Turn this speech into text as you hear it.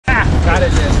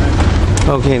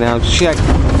Okay, now check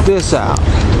this out.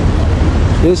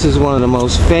 This is one of the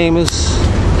most famous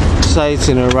sites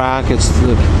in Iraq. It's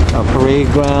the parade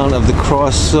ground of the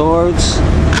crossed swords.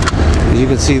 As you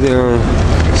can see, there are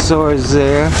swords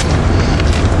there.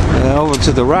 And over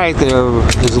to the right, there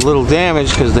is a little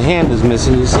damage because the hand is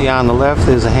missing. You see on the left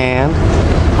there's a hand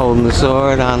holding the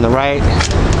sword. On the right,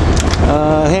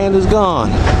 hand is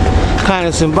gone. Kind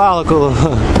of symbolical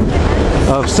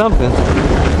of something.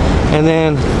 And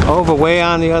then over way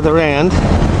on the other end,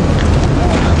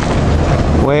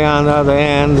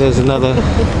 there's another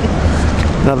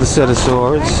set of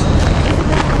swords.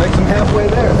 Make them halfway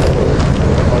there.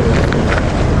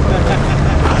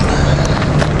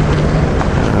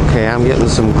 Okay, I'm getting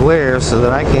some glare so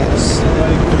that I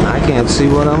can't see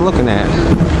what I'm looking at.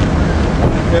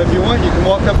 Yeah, if you want, you can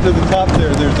walk up to the top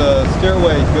there. There's a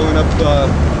stairway going up to the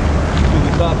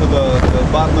top of the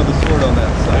bottom of the sword on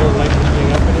that side.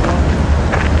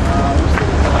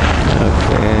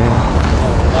 Okay.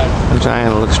 I'm trying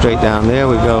to look straight down. There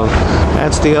we go.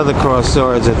 That's the other crossed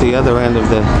swords at the other end of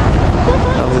the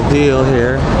deal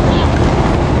here.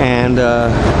 And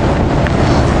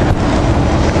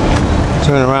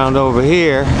turn around over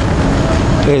here.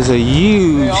 There's a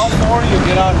huge. Hey, all four of you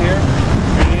get out here,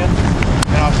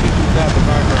 and I'll shoot you down the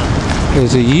background.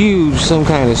 There's a huge, some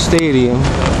kind of stadium.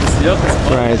 Yep.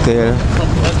 Right there.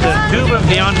 That's the Tube of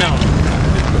the Unknown.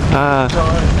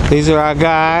 These are our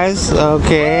guys.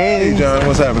 Okay. Hey John,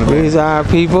 what's happening, man? These are our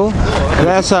people.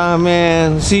 That's our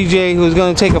man CJ, who's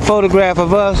going to take a photograph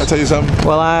of us. I'll tell you something.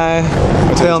 Well, I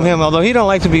film him, although he don't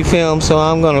like to be filmed, so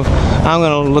I'm gonna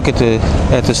look at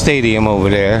the stadium over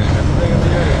there.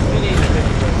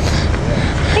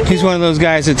 He's one of those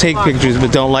guys that take pictures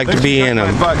but don't like to be in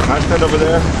them. I stand over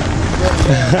there.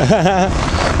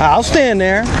 I'll stand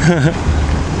there.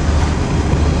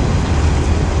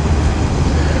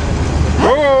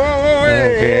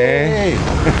 Okay.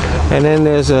 And then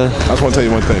there's a. I just want to tell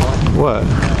you one thing. What?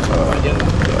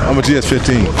 I'm a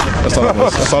GS15. That's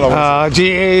all I want.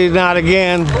 Gee, not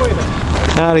again.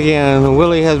 Not again.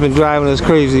 Willie has been driving us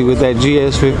crazy with that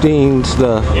GS15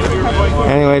 stuff.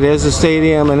 Anyway, there's the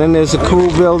stadium, and then there's a cool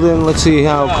building. Let's see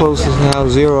how close, how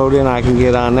zeroed in I can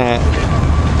get on that.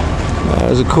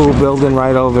 There's a cool building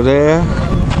right over there.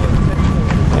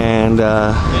 And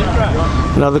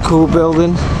another cool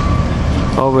building.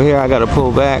 Over here, I got to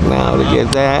pull back now to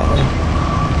get that.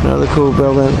 Another cool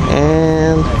building,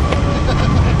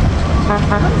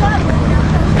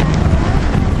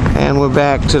 and we're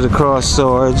back to the crossed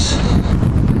swords.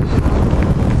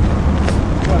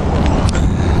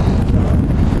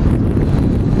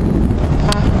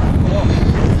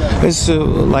 It's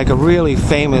like a really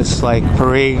famous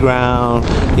parade ground.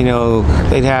 You know,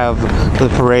 they'd have the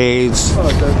parades,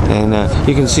 and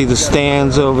you can see the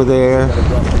stands over there.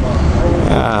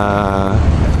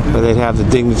 Where they'd have the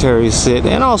dignitaries sit,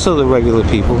 and also the regular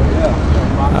people.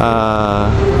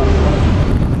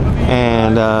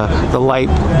 And the light,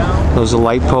 those are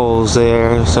light poles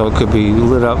there, so it could be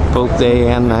lit up both day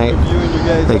and night.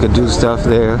 They could do stuff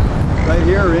there.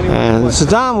 And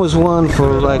Saddam was one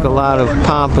for a lot of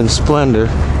pomp and splendor,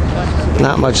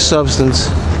 not much substance.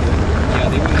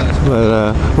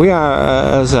 But we are,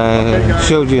 as I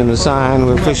showed you in the sign,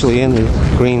 we're officially in the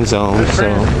green zone.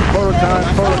 So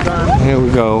here we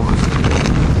go.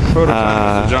 Photo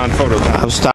time, John. Photo time. I'm stopping.